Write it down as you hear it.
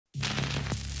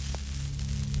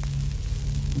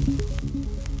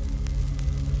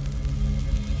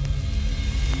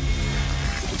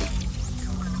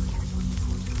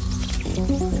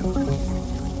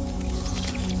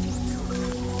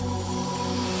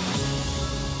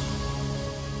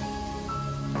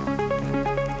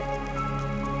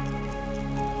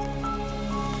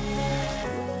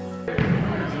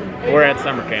at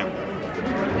summer camp.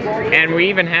 And we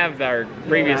even have our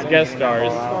previous guest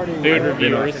stars, food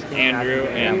reviewers, Andrew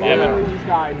and Evan,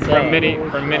 from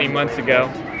many months ago.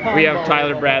 We have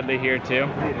Tyler Bradley here too,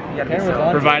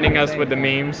 providing us with the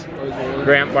memes.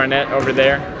 Grant Barnett over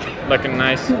there, looking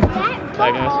nice,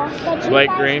 like this.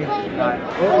 Blake Green,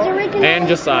 and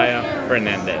Josiah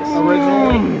Fernandez.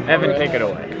 Evan, take it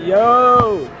away.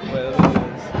 Yo!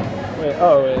 Wait,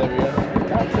 there we go.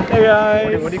 Hey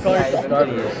guys! What do you call your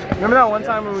subscribers? Remember that one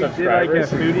time when we did like a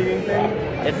food eating thing?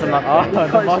 It's the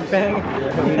mukbang.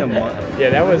 Yeah,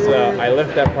 that was, I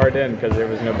left that part in because there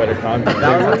was no better content.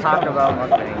 That was a talk about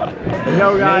mukbang.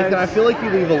 Yo guys, Nathan, I feel like you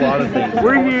leave a lot of things.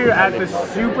 We're here at the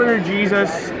Super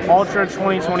Jesus Ultra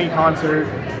 2020 concert.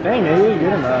 Dang, Nate, you're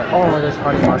good in that. Oh my gosh,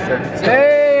 funny mustard.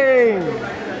 Dang!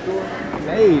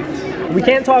 Nate. We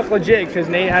can't talk legit because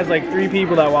Nate has like 3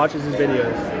 people that watches his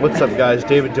videos. What's up, guys?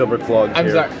 David Dilbert vlogs I'm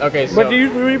here. sorry, okay, so But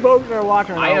we both are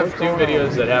watching. I have 2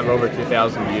 videos that have over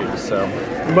 2,000 views, so.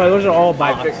 But those are all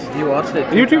bots. You watched it?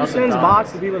 YouTube sends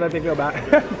bots to people that they feel bad.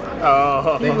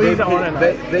 Oh. They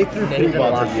threw Nathan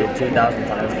bots watched at you. it 2,000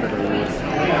 times for the release.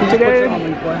 Today,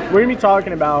 we're going to be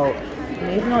talking about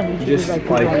just like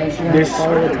this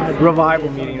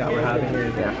revival meeting that we're having here.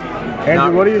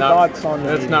 Andrew, what are your thoughts on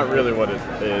this? That's not really what it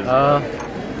is.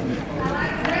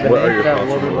 What are your thoughts? A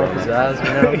little bit more pizzazz,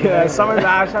 you know? Yeah, Summer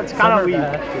Bash, that's kind of weak.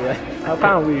 That's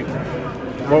kind of weak.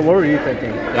 What were you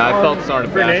thinking? Yeah, I felt sort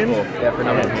of bashful. Yeah, for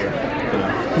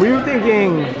names. We were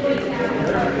thinking...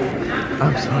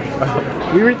 I'm sorry.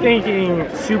 We were thinking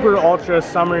Super Ultra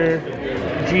Summer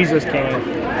Jesus Camp.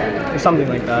 Or something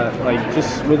like that. Like,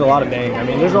 just with a lot of bang. I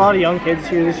mean, there's a lot of young kids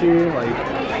here this year. Like,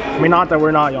 I mean, not that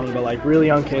we're not young, but like really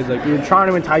young kids. Like, we were trying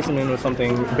to entice them in with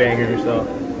something banger, so...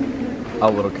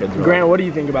 All little kids. Grant, what do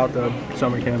you think about the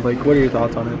summer camp? Like, what are your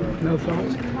thoughts on it? No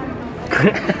thoughts.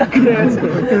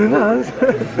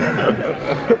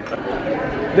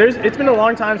 It's been a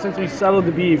long time since we settled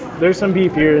the beef. There's some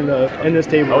beef here in this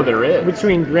table. Oh, there is.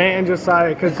 Between Grant and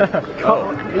Josiah, because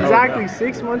exactly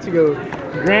 6 months ago,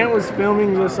 Grant was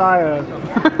filming Josiah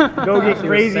go get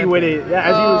crazy with it. Yeah,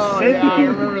 as he was sitting. I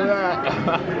remember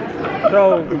that.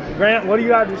 So, Grant, what do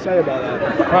you have to say about that?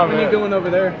 Oh, when are you going over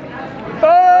there?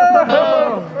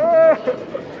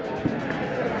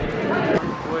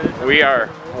 We are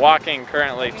walking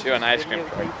currently to an ice cream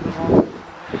truck.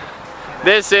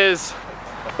 This is,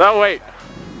 oh wait,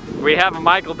 we have a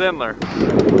Michael Dindler.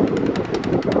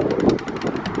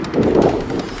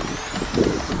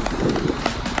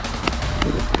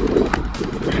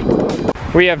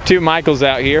 We have 2 Michaels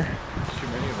out here.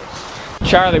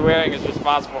 Charlie Waring is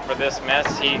responsible for this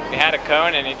mess. He had a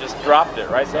cone and he just dropped it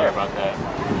right there. About that.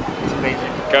 It's amazing.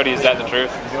 Cody, is that the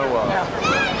truth?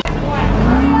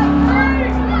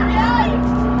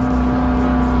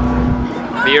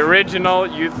 The original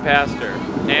youth pastor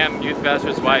and youth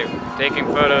pastor's wife taking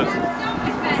photos,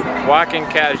 walking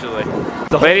casually.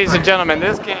 Ladies and gentlemen,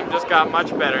 this game just got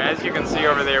much better. As you can see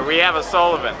over there, we have a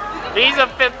Sullivan. He's a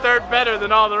 5th third better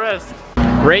than all the rest.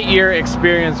 Rate your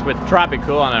experience with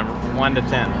Tropicool on a 1 to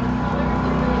 10.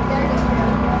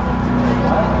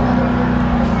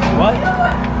 What?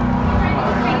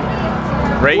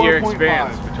 Rate your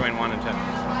experience between 1 and 10.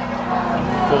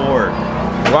 4.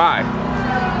 Why?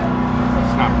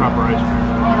 It's not proper ice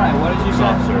cream. Alright, what did you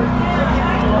say, sir?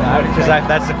 Because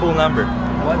that's a cool number.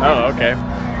 Oh, okay.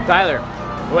 Tyler,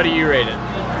 what do you rate it?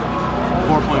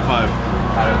 4.5.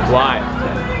 Why?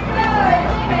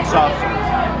 It's soft.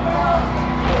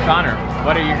 Connor,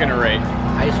 what are you gonna rate?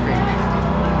 Ice cream.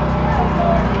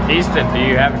 Easton, do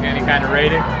you have any kind of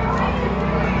rating?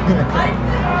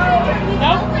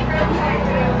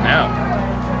 No.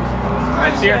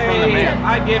 Let's hear from the man.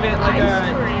 I'd give it like a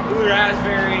blue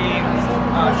raspberry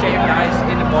shaved ice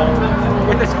in a bowl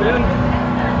with a spoon.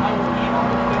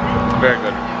 Very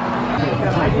good.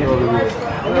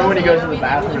 Remember when he goes to the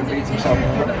bathroom and beats himself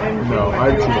up? No,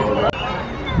 I'd see that.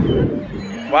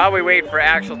 While we wait for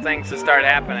actual things to start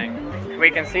happening,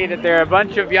 we can see that there are a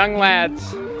bunch of young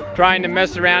lads trying to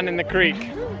mess around in the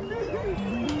creek.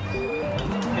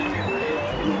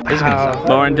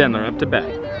 Lauren Dindler up to bat.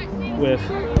 With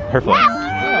Her flag.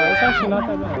 Oh, it's actually not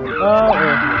that bad.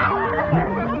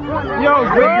 Yo,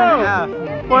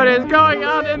 bro! What is going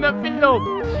on in the field?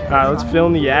 Alright, let's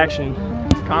film the action.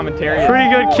 Commentary. Pretty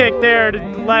good kick there to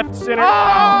left center.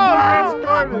 Oh!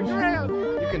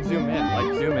 You can zoom in,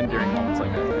 like zoom in during moments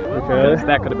like that. Okay.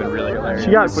 That could have been really hilarious.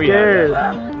 She got If we had scared.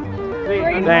 that.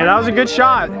 Dang, that was a good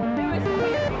shot.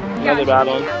 Another bad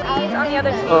one. He's on the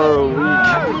other team. Oh, weak.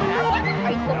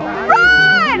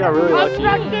 She got really lucky.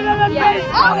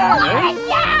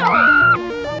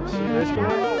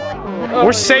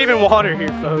 We're saving water here,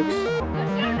 folks.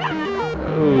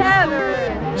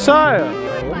 Saya.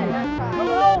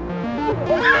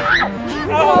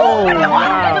 Oh,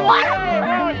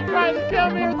 wow. You trying to kill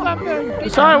me or something?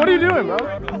 Saya, what are you doing, bro?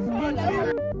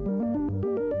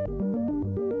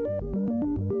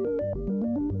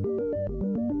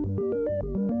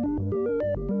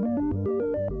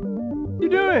 What are you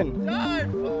doing?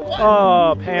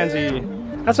 Oh, pansy.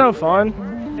 That's no fun.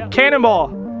 Cannonball.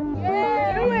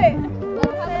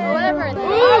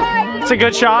 It's a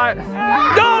good shot.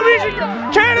 No,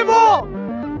 Misha! Cannonball!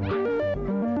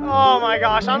 Oh my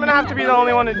gosh, I'm gonna have to be the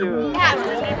only one to do it.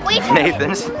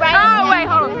 Nathan's. Oh, wait,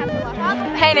 hold on.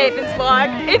 Hey, Nathan's vlog.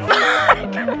 It's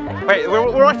like... Wait,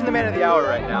 we're watching the man of the hour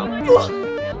right now.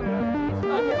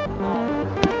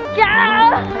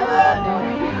 Yeah!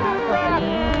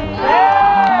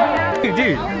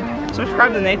 Dude,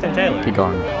 subscribe to Nathan Taylor. Keep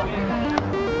going.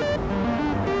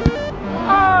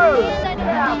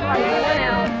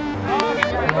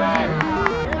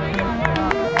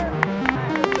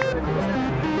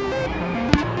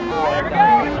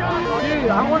 Dude,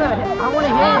 I wanna hit.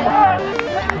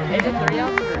 Is it 3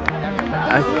 outs or?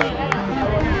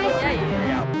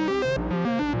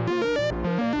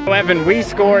 Evan, we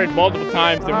scored multiple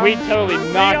times and we totally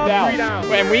knocked out.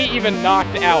 And we even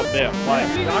knocked out them. Like,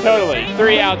 totally.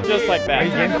 3 outs just like that.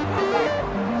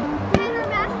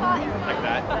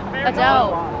 That's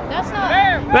out. That's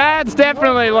not. That's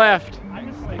definitely left. I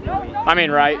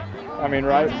mean right. I mean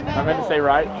right. I meant to say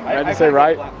right. I meant to say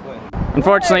right.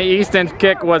 Unfortunately, Easton's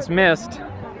kick was missed.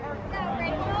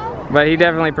 But he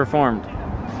definitely performed.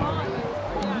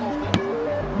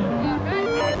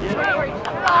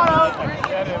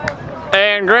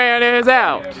 And Grant is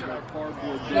out. In the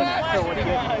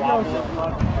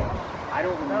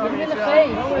face. In the face.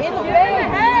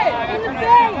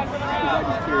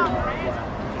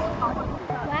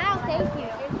 Wow, thank you.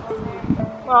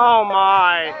 Oh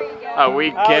my. A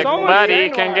weak kick, but he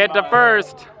can get to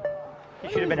first. He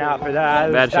should have been out for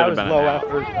that. That should have was been low an out.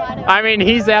 effort. I mean,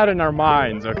 he's out in our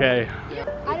minds, okay?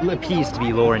 Appears to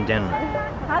be lower in Denver.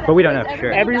 But we don't know for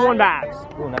sure. Everyone bats.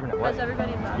 We'll never know. Does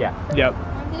everybody know? Yeah. Yep.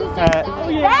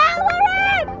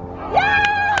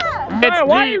 It's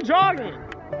Why are you deep. jogging?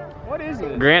 What is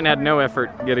it? Grant had no effort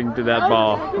getting to that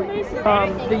ball.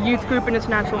 The youth group in its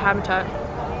natural habitat.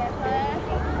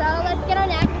 So let's get our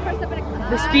next person up in a class.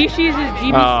 The species is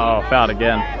GBC. Oh, fouled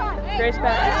again. Grace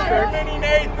Baptist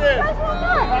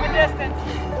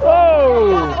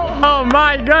Oh! Oh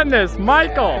my goodness,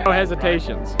 Michael! No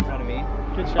hesitations.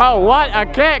 Oh, what a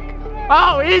kick!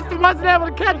 Oh, Easton wasn't able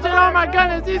to catch it. Oh my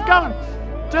goodness, he's going.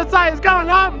 Josiah's going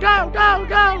up. Go, go,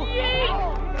 go!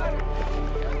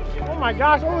 Oh my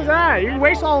gosh, what was that? You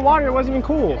wasted all the water, it wasn't even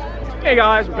cool. Hey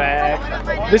guys, we're back.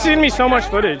 This is gonna be so much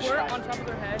footage.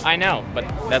 I know, but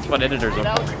that's what editors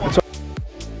are for.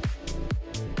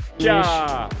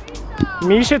 Yeah.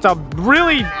 Misha, it's a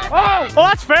really... Oh,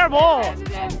 that's fair ball.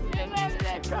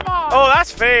 Oh,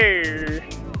 that's fair.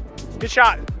 Good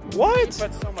shot. What?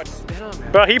 Put so much spin on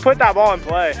that. Bro, he put that ball in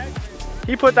play.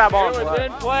 He put that ball in It was play.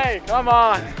 in play, come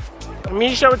on.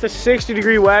 Misha with the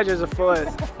 60-degree wedge as a foot.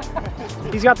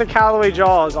 He's got the Callaway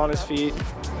jaws on his feet.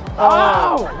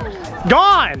 Oh!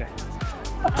 Gone!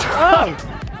 Oh.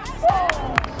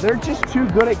 They're just too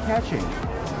good at catching.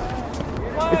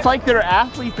 It's like they're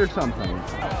athletes or something.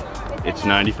 It's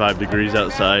 95 degrees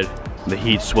outside. The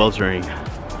heat's sweltering. So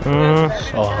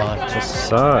hot. Just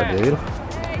so, dude.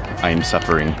 I am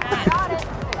suffering.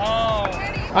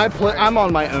 I'm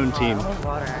on my own team.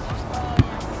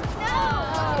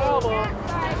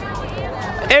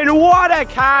 And what a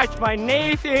catch by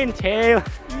Nathan Taylor.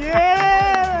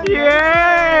 Yeah!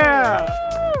 Yeah!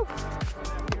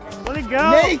 Let it go.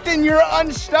 Nathan, you're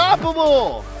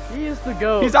unstoppable. He is the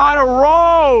GOAT. He's on a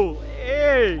roll.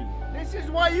 Hey. This is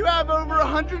why you have over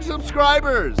 100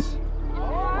 subscribers.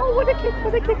 Oh, what a kick,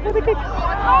 what a kick, what a kick.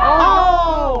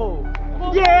 Oh!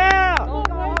 Yeah! Oh,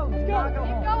 Keep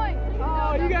going.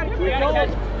 you gotta keep going.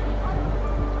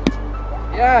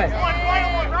 Yes.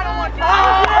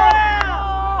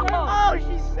 Oh,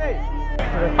 she's safe.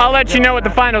 I'll let you know what the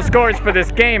final scores for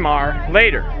this game are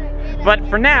later. But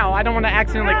for now, I don't want to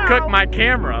accidentally cook my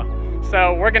camera.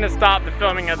 So we're gonna stop the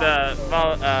filming of the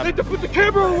Put the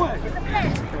camera away.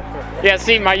 Yeah,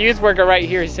 see, my youth worker right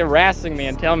here is harassing me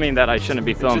and telling me that I shouldn't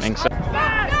be filming. So.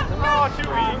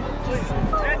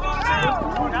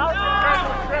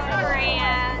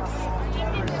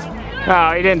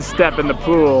 Oh, he didn't step in the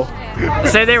pool.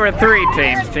 So there were 3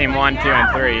 teams, team 1, 2,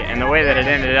 and 3, and the way that it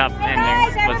ended up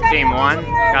ending was team 1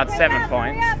 got 7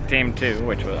 points, team 2,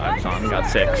 which was I was on, got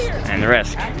 6, and the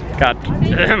rest got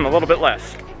a little bit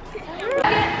less.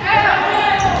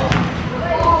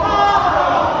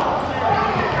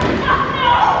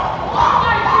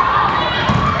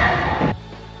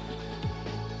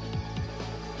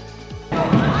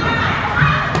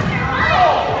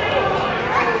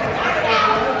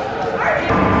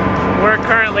 We're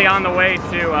currently on the way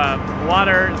to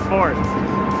water sports.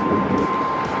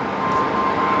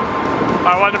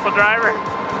 Our wonderful driver.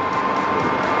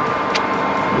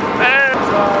 Hey.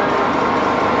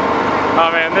 Oh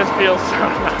man, this feels so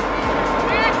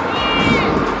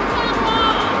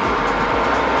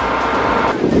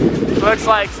nice. Looks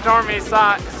like stormy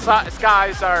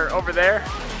skies are over there.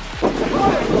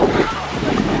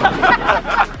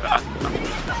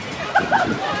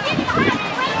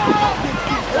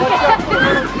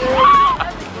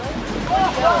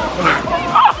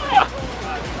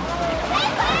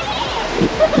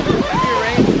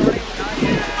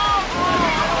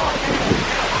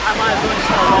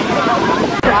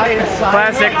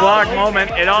 Classic vlog moment.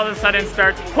 It all of a sudden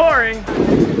starts pouring.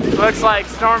 Looks like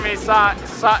stormy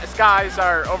skies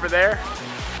are over there.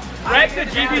 Wreck the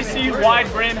GBC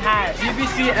wide brim hat.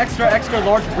 GBC extra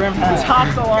large brim hat. Top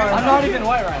the line. I'm not even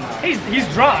wet right now. He's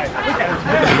dry. Look at him.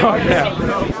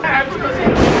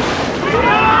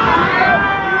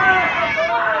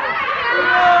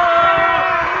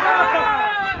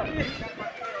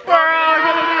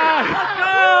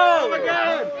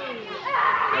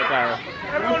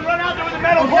 Everyone run out there with the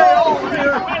medal.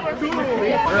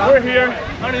 We're here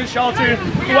under the shelter.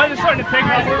 The weather's starting to pick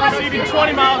up. We're receiving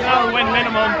 20 miles an hour wind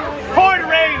minimum. Hard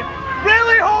rain,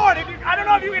 really hard. I don't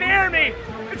know if you can hear me.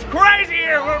 It's crazy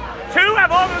here. 2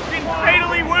 have almost been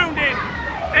fatally wounded.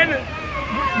 And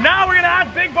now we're gonna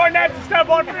ask Big Barnett to step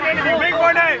on for an interview. Big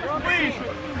Barnett, please.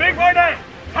 Big Barnett,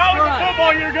 how is the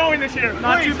football year going this year?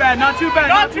 Not too bad, not too bad.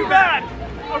 Not too bad.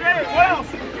 Okay, what else?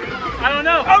 I don't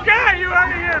know. Okay, you heard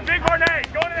it here. Big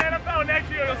Barnett going to the NFL next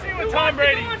year. You'll see with Tom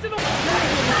Brady.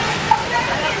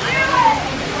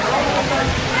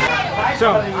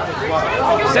 So,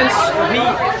 since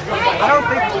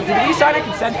did we sign a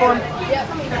consent form?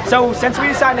 So, since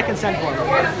we signed a consent form,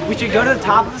 we should go to the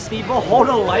top of the steeple, hold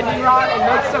a lightning rod, and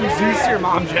make some Zeus your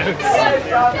mom jokes.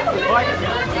 Like,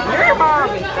 your mom.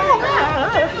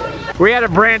 We had a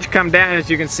branch come down, as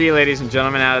you can see, ladies and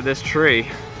gentlemen, out of this tree.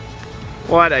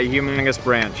 What a humongous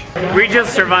branch. We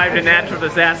just survived a natural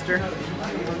disaster,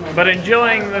 but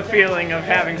enjoying the feeling of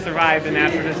having survived a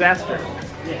natural disaster.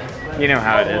 You know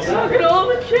how it is. Look at all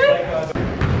the kids.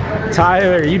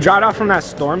 Tyler, you dried off from that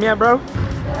storm yet, bro?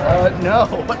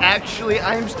 No, actually,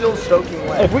 I'm still soaking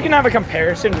wet. If we can have a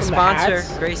comparison from Sponsor, the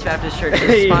hats. Grace Baptist Church is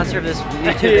the sponsor of this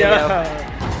YouTube video.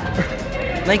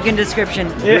 Link in description.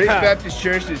 Grace Baptist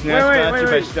Church is now sponsored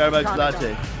by Starbucks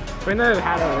Latte. Bring the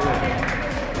hat over here.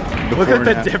 Look at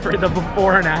the difference, the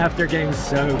before and after getting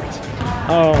soaked.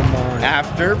 Oh my.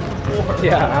 After? Before?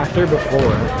 Yeah, after,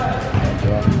 before.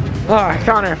 Oh,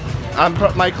 Connor.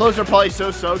 My clothes are probably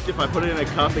so soaked if I put it in a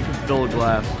cup it can fill a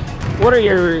glass. What are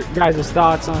your guys'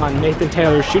 thoughts on Nathan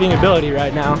Taylor's shooting ability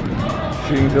right now?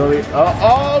 Shooting ability?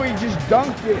 Oh, he just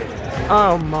dunked it.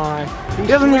 Oh my. He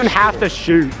doesn't even have to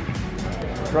shoot.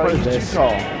 Bro, he's too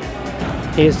tall.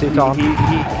 He is too tall. He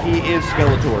is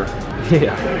Skeletor.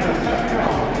 Yeah.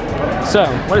 So,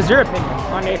 what is your opinion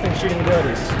on Nathan's shooting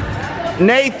abilities?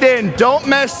 Nathan, don't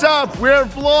mess up. We're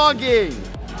vlogging.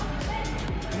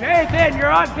 Nathan, you're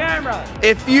on camera.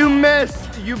 If you miss,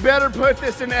 you better put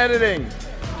this in editing.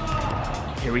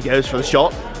 Here he goes for the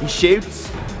shot. He shoots.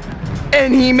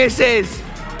 And he misses.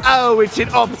 Oh, it's an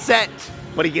upset.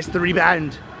 But he gets the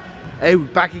rebound. Oh,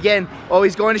 back again. Oh,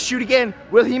 he's going to shoot again.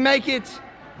 Will he make it?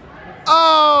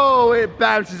 Oh, it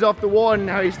bounces off the wall.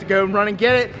 Now he has to go and run and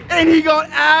get it. And he got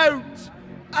out.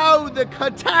 Oh, the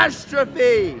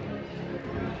catastrophe.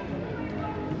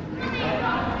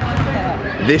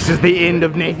 This is the end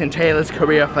of Nathan Taylor's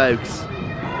career, folks.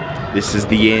 This is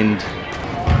the end.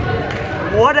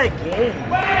 What a game.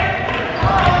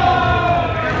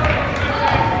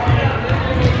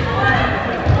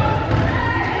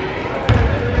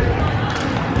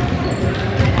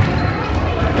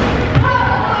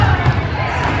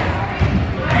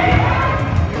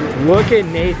 Look at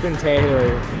Nathan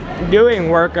Taylor doing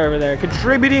work over there,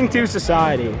 contributing to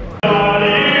society.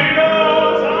 Amen.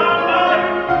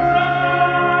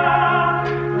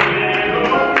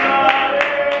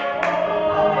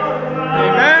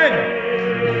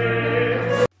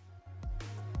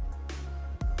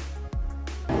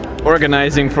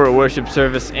 Organizing for a worship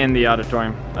service in the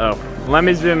auditorium. Oh. Let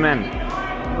me zoom in.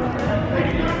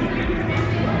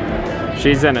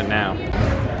 She's in it now.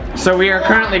 So we are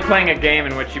currently playing a game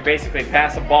in which you basically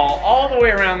pass a ball all the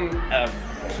way around a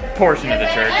portion of the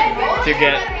church to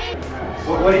get...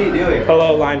 What are you doing?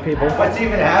 Hello, line people. What's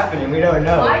even happening? We don't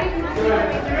know.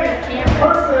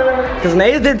 Because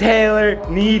Nathan Taylor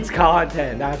needs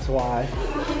content, that's why.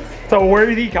 It's a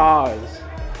worthy cause.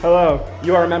 Hello,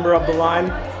 you are a member of the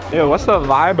line? Yo, what's the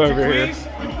vibe over here?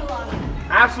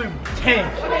 Absolute tank.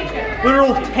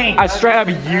 Literal tank. A straight up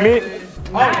unit?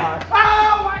 Oh my god.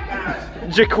 Oh my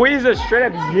gosh. Jaquee's a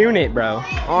straight up unit, bro.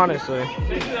 Honestly.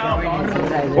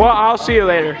 Well, I'll see you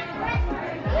later.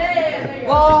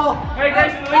 Whoa. Hey,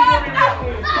 Grayson, leave over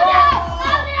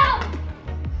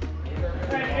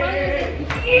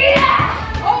here.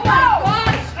 Oh my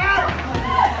gosh!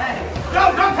 No,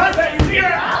 don't touch that, you hear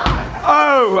it?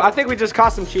 Oh, I think we just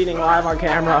caught some cheating live on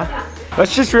camera.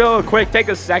 Let's just real quick take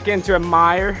a second to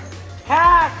admire.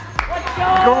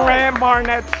 Graham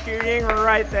Barnett's shooting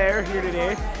right there here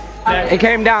today. It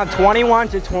came down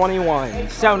 21-21.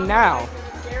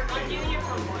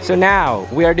 So now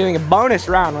we are doing a bonus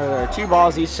round where there are 2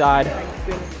 balls each side.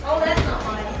 Oh, that's not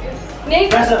mine.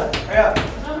 Nate?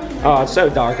 Oh, it's so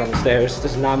dark on the stairs.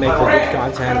 Does not make for good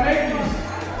content.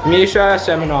 Misha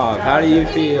Semenov, how do you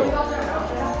feel?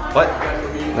 What?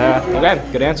 Okay,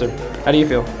 good answer. How do you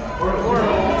feel?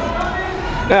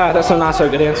 Yeah, that's a not so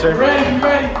good answer.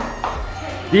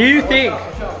 Do you think,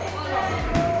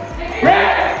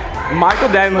 Michael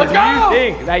Denley, do you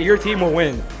think that your team will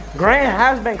win? Grant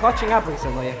has been clutching up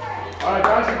recently. Alright,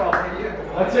 Dodgeball.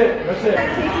 That's it.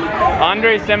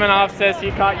 Andre Semenov says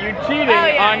he caught you cheating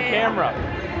on camera.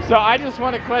 So I just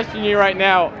want to question you right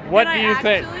now. What do you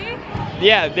think?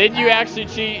 Yeah, did you actually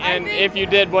cheat? And if you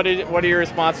did, what are your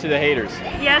response to the haters?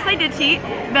 Yes, I did cheat,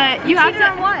 but you have to.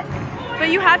 On what? But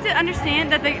you have to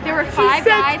understand that there were 5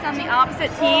 guys on the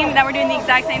opposite team that were doing the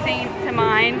exact same thing to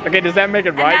mine. Okay, does that make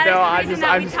it right though? I'm just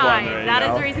wondering. That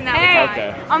is the reason that we tied.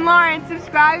 Okay. I'm Lauren.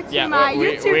 Subscribe to my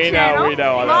YouTube channel. We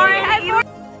know. Lauren.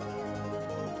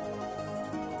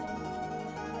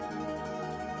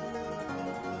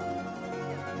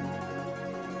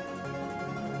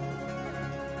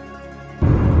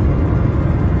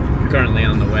 Currently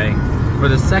on the way for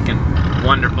the second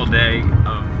wonderful day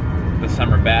of the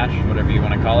summer bash, whatever you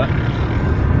want to call it.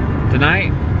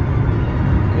 Tonight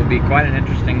will be quite an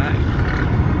interesting night.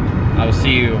 I will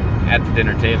see you at the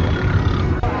dinner table.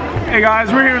 Hey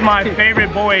guys, we're here with my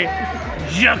favorite boy,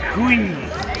 Jaquee.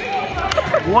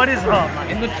 What is up?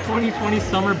 In the 2020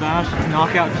 Summer Bash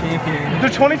knockout champion. The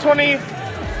 2020,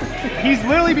 he's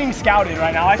literally being scouted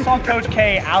right now. I saw Coach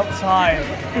K outside.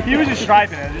 He was just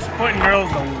striping it, just putting girls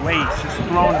to waste, just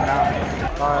throwing them out.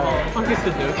 I'll get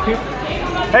the joke.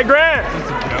 Hey Grant! That's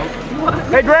a joke.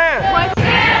 Hey Grant!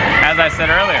 As I said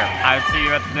earlier, I would see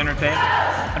you at the dinner table.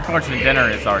 Unfortunately, dinner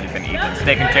has already been eaten.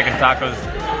 Steak and chicken tacos,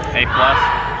 A+.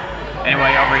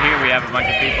 Anyway, over here we have a bunch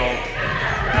of people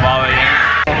volleying.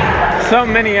 So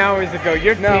many hours ago,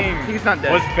 your team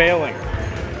was failing.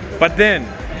 But then,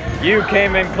 you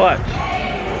came in clutch.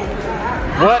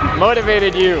 What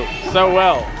motivated you so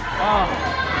well?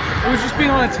 It was just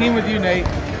being on a team with you, Nate.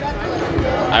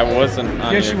 I wasn't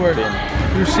on Yes, your you were. team.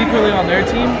 You were secretly on their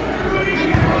team.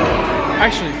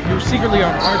 Actually, you were secretly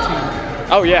on our team.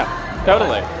 Oh yeah,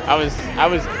 totally. I was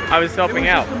helping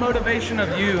out. It was just the motivation of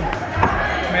you,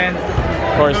 man.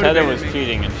 Of course, Heather was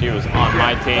cheating and she was on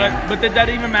my team. But did that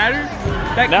even matter?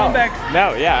 That comeback.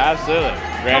 No, yeah, absolutely.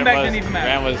 Comeback didn't even matter.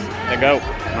 Grant was the GOAT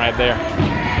right there.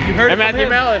 You heard And it from Matthew him.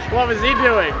 Mellish, what was he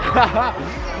doing?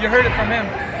 You heard it from him.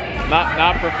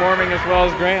 Not performing as well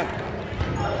as Grant.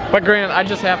 But Grant, I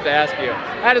just have to ask you,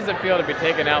 how does it feel to be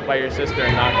taken out by your sister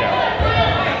in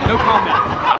knockout? No comment.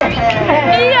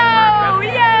 Yo!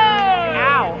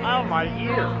 Ow! Oh my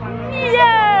ear! Yo!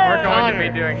 We're going to be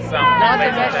doing some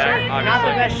things with that,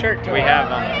 obviously. We have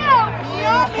them.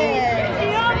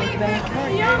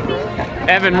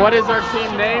 Evan, what is our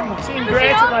team name? Team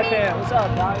Grant's in my pants. What's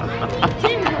up, guys?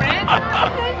 Team Grant?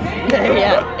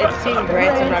 Yeah, it's Team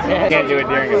Grant's in my pants. Can't do it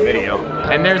during a video.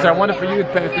 And there's our wonderful youth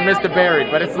pastor, Mr. Barry,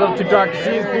 but it's a little too dark to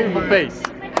see his beautiful face.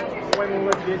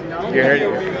 You heard it.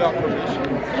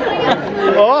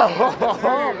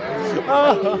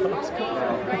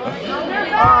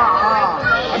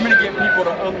 I'm gonna get people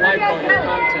to unlike all your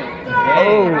content.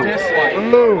 Dislike.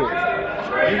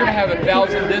 You're gonna have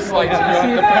 1,000 dislikes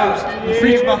and you have to post.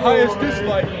 Reach the highest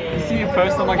dislike. You see you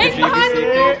post on like the GBC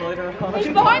page later on. He's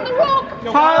behind the rock!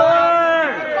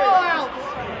 Tyler!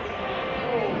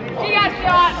 He got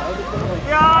shot!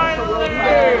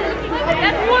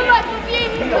 That's one left for the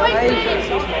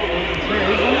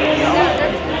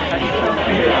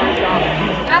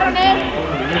I don't know.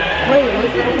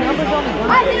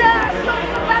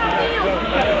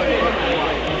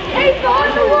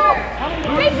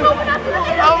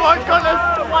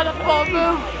 what a ball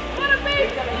move.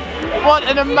 What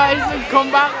an amazing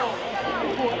comeback.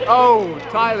 Oh,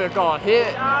 Tyler got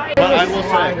hit. But I will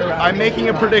say, I'm making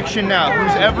a prediction now.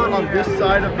 Who's ever on this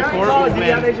side of the court will win,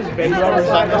 and whoever's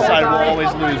on this side will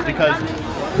always lose because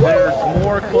there's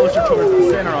more closer towards the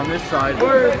center on this side,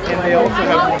 and they also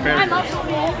have more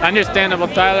barriers. Understandable,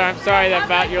 Tyler. I'm sorry that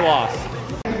about your loss.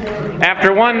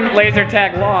 After one laser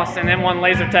tag loss and then one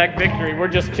laser tag victory, we're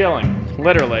just chilling,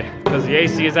 literally, because the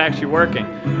AC is actually working.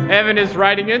 Evan is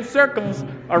riding in circles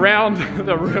around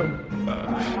the room.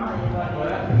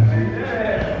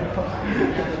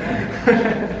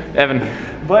 Evan,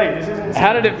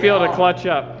 how did it feel to clutch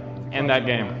up in that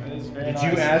game? Did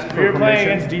you ask for You're playing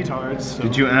permission? against D-tards. So.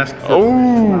 Did you ask for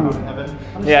Oh!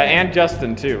 Yeah, and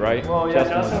Justin too, right? Well, yeah,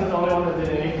 Justin was the only one that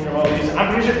did anything about these.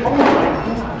 I'm pretty sure. Oh my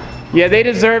God. Yeah, they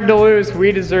deserve to lose,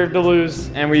 we deserve to lose,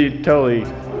 and we totally,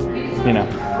 you know.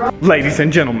 Ladies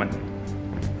and gentlemen,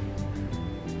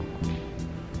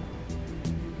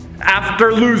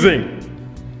 after losing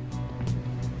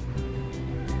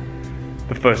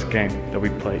the first game that we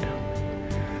played,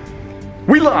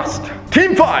 we lost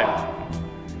Team 5.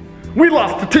 We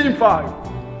lost to Team 5.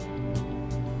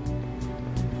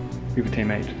 We were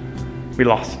Team 8. We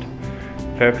lost the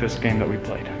very first game that we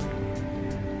played.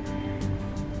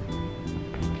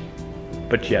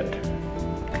 But yet,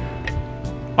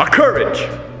 our courage,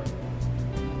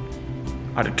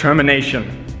 our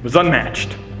determination was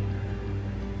unmatched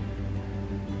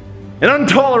and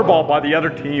intolerable by the other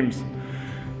teams.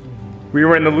 We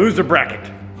were in the loser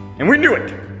bracket, and we knew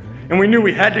it. And we knew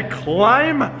we had to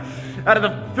climb out of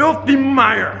the filthy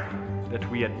mire that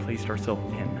we had placed ourselves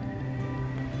in.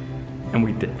 And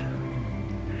we did.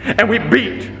 And we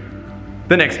beat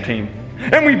the next team.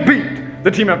 And we beat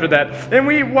the team after that. And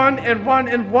we won and won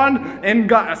and won and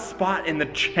got a spot in the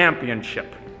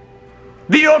championship.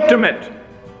 The ultimate.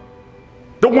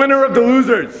 The winner of the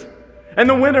losers. And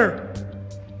the winner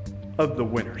of the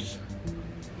winners.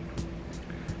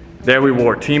 There we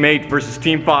were, Team 8 versus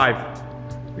Team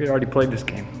 5. We had already played this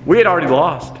game. We had already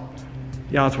lost.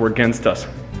 The odds were against us.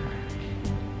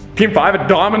 Team 5 had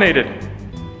dominated.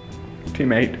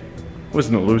 Team 8 was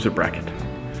in the loser bracket.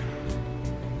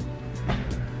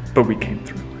 But we came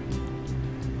through.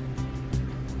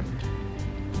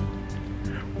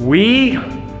 We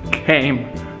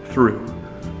came through.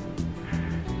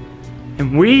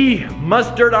 And we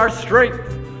mustered our strength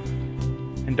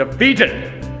and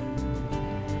defeated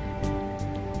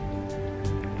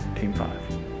Team 5.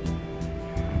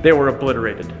 They were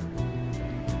obliterated.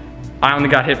 I only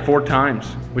got hit 4 times,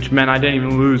 which meant I didn't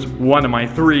even lose one of my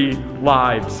 3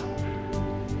 lives.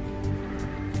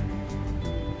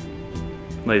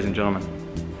 Ladies and gentlemen,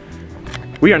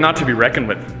 we are not to be reckoned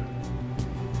with.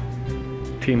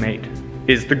 Team 8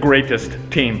 is the greatest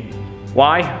team.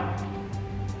 Why?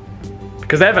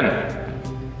 Because Evan,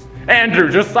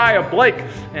 Andrew, Josiah, Blake,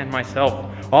 and myself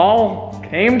all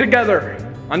came together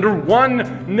under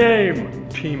one name,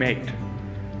 Team 8,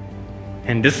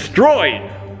 and destroyed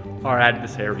our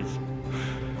adversaries.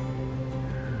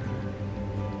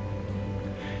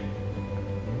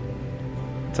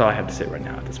 That's all I have to say right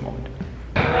now at this moment.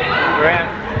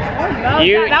 Grant,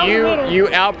 you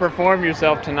outperformed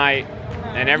yourself tonight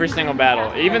in every single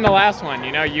battle. Even the last one,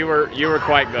 you know, you were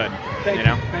quite good. Thank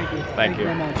you. Thank you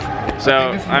very much.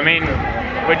 So, I mean,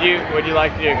 would you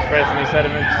like to express any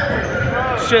sentiments?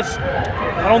 It's just,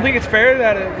 I don't think it's fair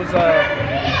that it was a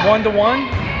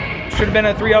 1-to-1. Should have been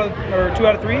a 2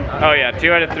 out of 3. Oh yeah,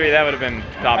 2 out of 3. That would have been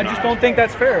top I notch. just don't think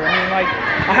that's fair. I mean, like,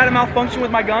 I had a malfunction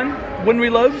with my gun, wouldn't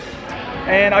reload,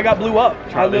 and I got blew up.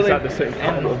 Charlie's had the same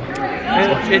problem.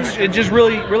 It just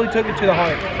really took it to the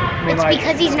heart. I mean, it's like,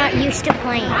 because he's not used to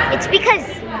playing. It's because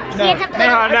he hasn't played.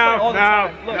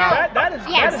 No. Look, that is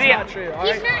not true. All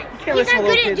right? He's not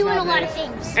good at doing a lot of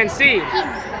things. And see,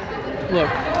 look,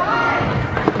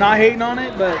 not hating on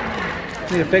it, but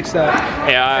need to fix that.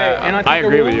 Yeah, I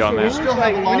agree with you on that.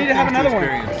 We need to have another one.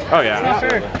 Oh yeah. It's not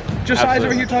fair. Josiah's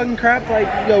over here talking crap like,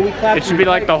 yo, we clapped. It should be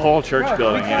like the whole church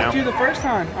building, you know? We clapped you the first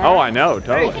time. Oh, I know,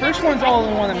 totally. Hey, the first one's all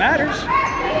the one that matters.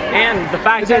 And the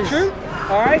fact is that true?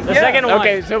 All right. The second one.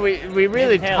 Okay, so we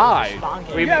really tied.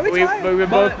 We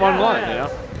both won one, you know?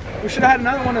 We should have had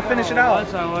another one to finish it out.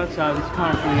 What's up? It's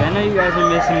Concrete. I know you guys are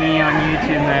missing me on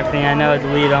YouTube and everything. I know I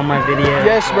deleted all my videos.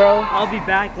 Yes, bro. I'll be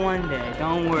back one day.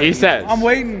 Don't worry. He says. I'm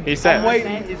waiting. He says. I'm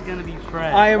waiting. It's gonna be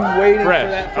fresh. I am waiting fresh. for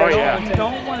that. Oh yeah. You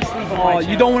don't want to sleep on my channel.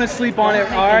 You don't want to sleep on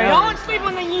it. All right. Don't sleep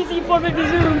on the Yeezy 450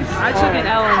 Zooms. I took an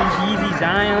L on Yeezy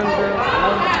Zion,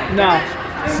 bro. No.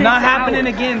 It's not happening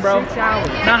again, bro. 6 hours.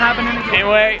 Not happening again.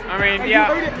 Anyway, I mean, yeah.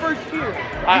 You heard it first here.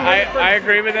 I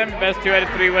agree with him. Best 2 out of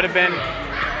 3 would have been,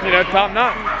 you know, top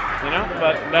notch. you know,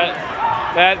 but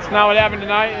that's not what happened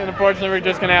tonight, and unfortunately we're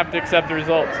just gonna have to accept the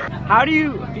results. How do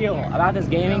you feel about this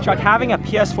gaming truck having a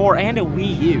PS4 and a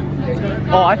Wii U?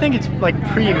 Oh, I think it's like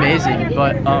pretty amazing,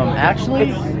 but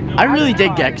actually, I really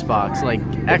dig Xbox. Like,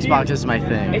 Xbox is my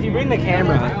thing. If you bring the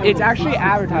camera, it's actually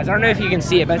advertised. I don't know if you can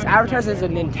see it, but it's advertised as a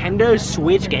Nintendo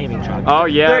Switch gaming truck. Oh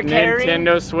yeah,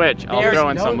 Nintendo Switch. I'll throw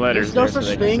in some letters there so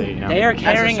they can see, you know. They are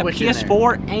carrying a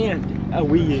PS4 and a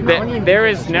Wii U. There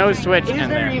is no Switch in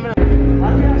there.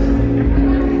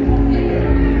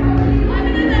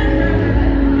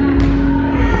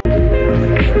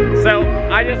 So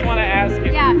I just want to ask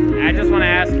you. Yeah. I just want to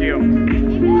ask you.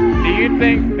 Do you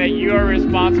think that you are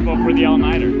responsible for the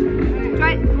all-nighter?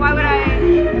 Why would I?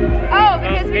 Oh,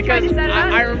 because we tried to set it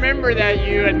up? I remember that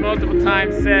you had multiple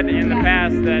times said in the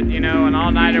past that, you know, an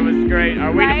all-nighter was great.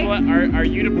 Are we are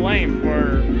you to blame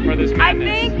for this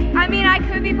madness? I mean, I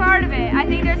could be part of it. I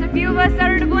think there's a few of us that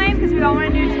are to blame because we all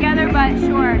want to do it together, but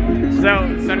sure.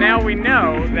 So now we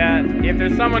know that if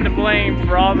there's someone to blame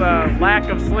for all the lack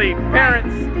of sleep,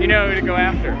 parents, you know who to go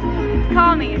after.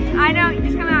 Call me. I know.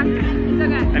 Just come after me. It's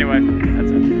okay. Anyway,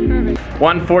 that's it. Perfect.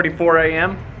 1:44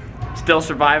 a.m. Still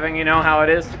surviving, you know how it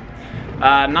is.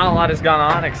 Not a lot has gone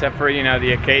on except for, you know,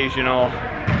 the occasional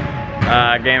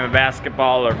game of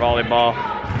basketball or volleyball.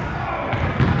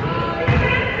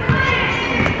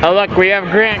 Oh look, we have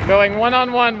Grant going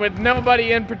one-on-one with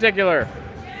nobody in particular.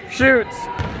 Shoots.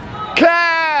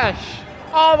 Cash!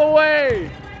 All the way!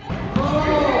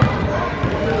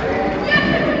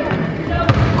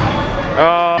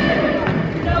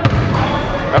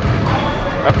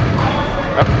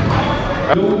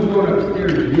 No one's going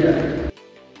upstairs yet.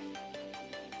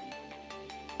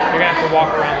 You're gonna have to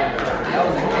walk around.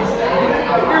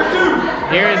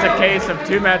 Here is a case of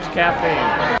too much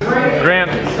caffeine.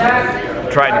 Grant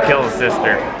tried to kill his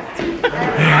sister.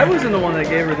 I wasn't the one that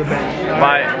gave her the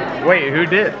bench. Wait, who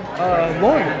did?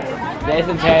 Lauren.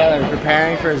 Nathan Taylor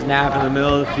preparing for his nap in the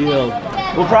middle of the field.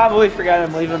 We'll probably forget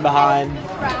him, leave him behind,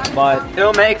 but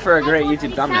it'll make for a great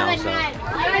YouTube thumbnail. So.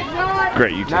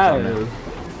 Great YouTube thumbnail.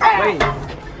 Wait.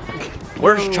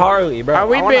 Where's Charlie, bro? Are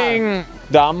we being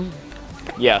dumb?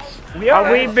 Yes.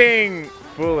 Are we being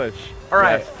foolish?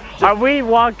 Alright. Yes. Are we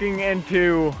walking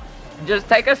into... Just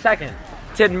take a second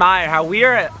to admire how we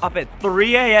are up at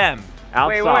 3 a.m.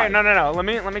 outside. Wait, no.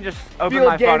 Let me just open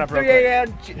my phone up real quick.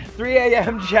 3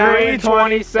 a.m. challenge.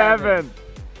 3:27.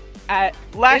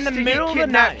 In the middle of the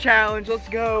night challenge. Let's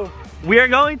go. We are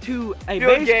going to a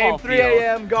baseball game, 3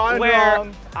 a.m. gone where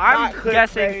wrong. I'm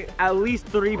guessing at least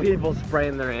 3 people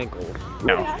sprained their ankles.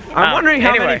 No. I'm wondering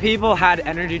how many people had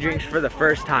energy drinks for the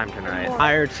first time tonight.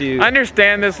 Prior to... I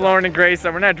understand this, Lauren and Grace,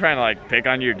 that we're not trying to like pick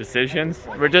on your decisions.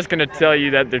 We're just gonna tell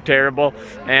you that they're terrible,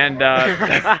 and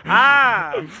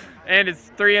and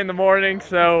it's 3 in the morning,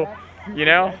 so you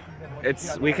know.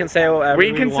 We can say whatever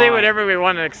we want. Say whatever we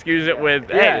want to excuse it with.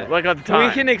 Hey, look at the time.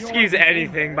 We can excuse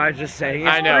anything by just saying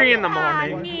it's 3 in the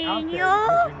morning.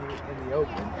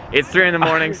 It's 3 in the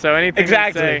morning, so anything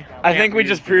exactly. We say, I think we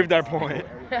just proved our point.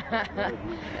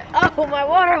 Oh, my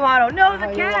water bottle. No,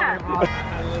 the cat.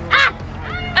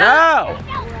 No!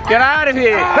 Get out of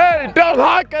here! Hey, don't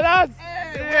honk at us!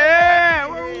 Yeah,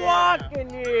 we're walking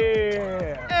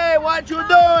here. Hey, what you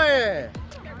doing?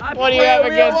 What do you have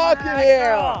against? Walking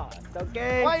here.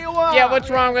 Okay. Why you walking? Yeah, what's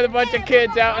wrong with a bunch of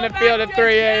kids out in the field at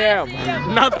 3 a.m.?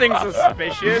 Nothing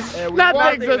suspicious.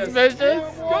 Nothing suspicious.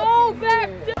 Go back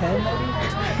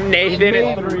to Nathan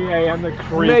at 3 a.m. the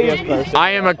creepiest person.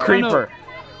 I am a creeper.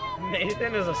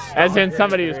 Nathan is a as in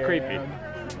somebody who's creepy.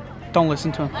 Don't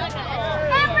listen to him.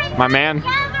 My man,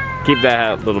 keep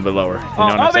that a little bit lower. You know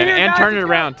what I'm saying? And turn it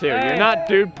around too. You're not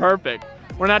dude perfect.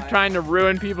 We're not trying to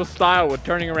ruin people's style with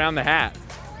turning around the hat.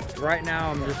 Right now,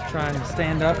 I'm just trying to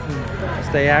stand up and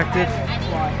stay active.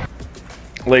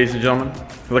 Ladies and gentlemen,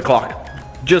 the clock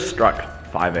just struck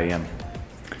 5 a.m.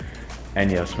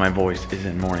 And yes, my voice is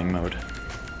in morning mode.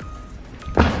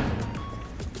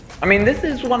 I mean, this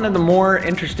is one of the more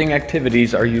interesting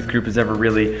activities our youth group has ever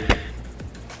really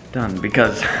done,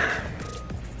 because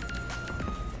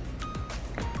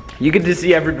you get to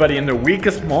see everybody in their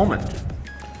weakest moment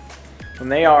when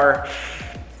they are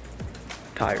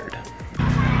tired.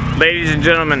 Ladies and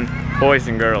gentlemen, boys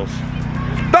and girls,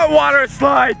 the water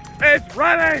slide is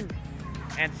running!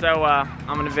 And so, I'm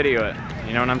gonna video it.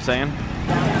 You know what I'm saying?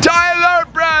 Tyler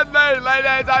Bradley,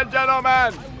 ladies and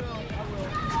gentlemen!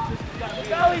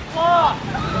 Belly flop!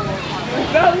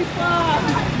 Belly flop!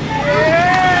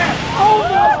 Yeah! Oh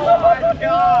my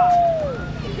god!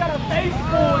 You got a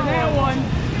baseball in that one!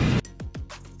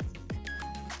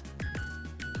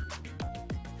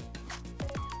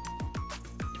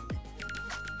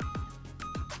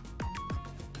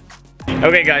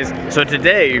 Okay guys, so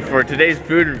today, for today's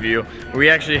food review, we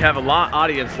actually have a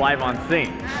audience live on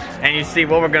scene. And you see,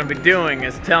 what we're gonna be doing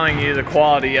is telling you the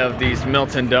quality of these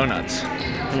Milton donuts.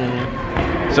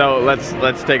 So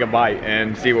let's take a bite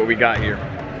and see what we got here,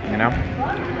 you know?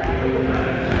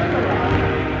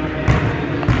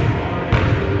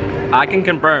 I can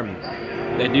confirm,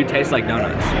 they do taste like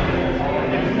donuts.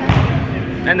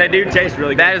 And they do taste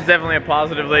really good. That is definitely a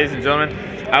positive, ladies and gentlemen.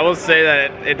 I will say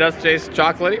that it does taste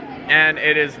chocolatey, and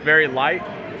it is very light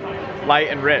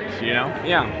and rich, you know?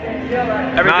 Yeah.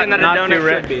 Everything that a donut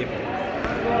should be.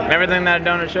 Everything that a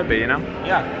donut should be, you know?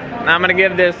 Yeah. Now I'm gonna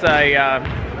give this a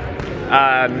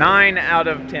 9 out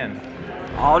of 10.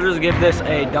 I'll just give this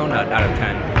a donut out of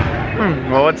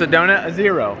 10. Well, what's a donut? A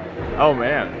 0. Oh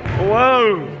man.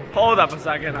 Whoa! Hold up a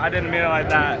second. I didn't mean it like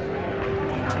that.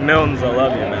 Milton's, I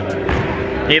love you,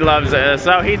 man. He loves it,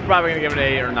 so he's probably gonna give it an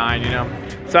 8 or 9, you know?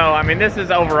 So, I mean, this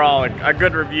is overall a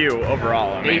good review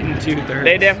overall. I mean, 8 2/3.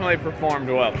 They definitely performed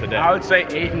well today. I would say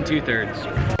 8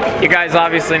 2/3. You guys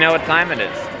obviously know what time it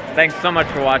is. Thanks so much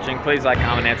for watching. Please like,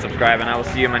 comment, and subscribe, and I will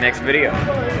see you in my next video.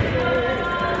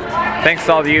 Thanks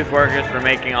to all the youth workers for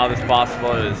making all this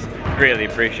possible. It is greatly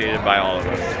appreciated by all of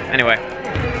us. Anyway,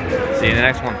 see you in the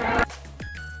next one.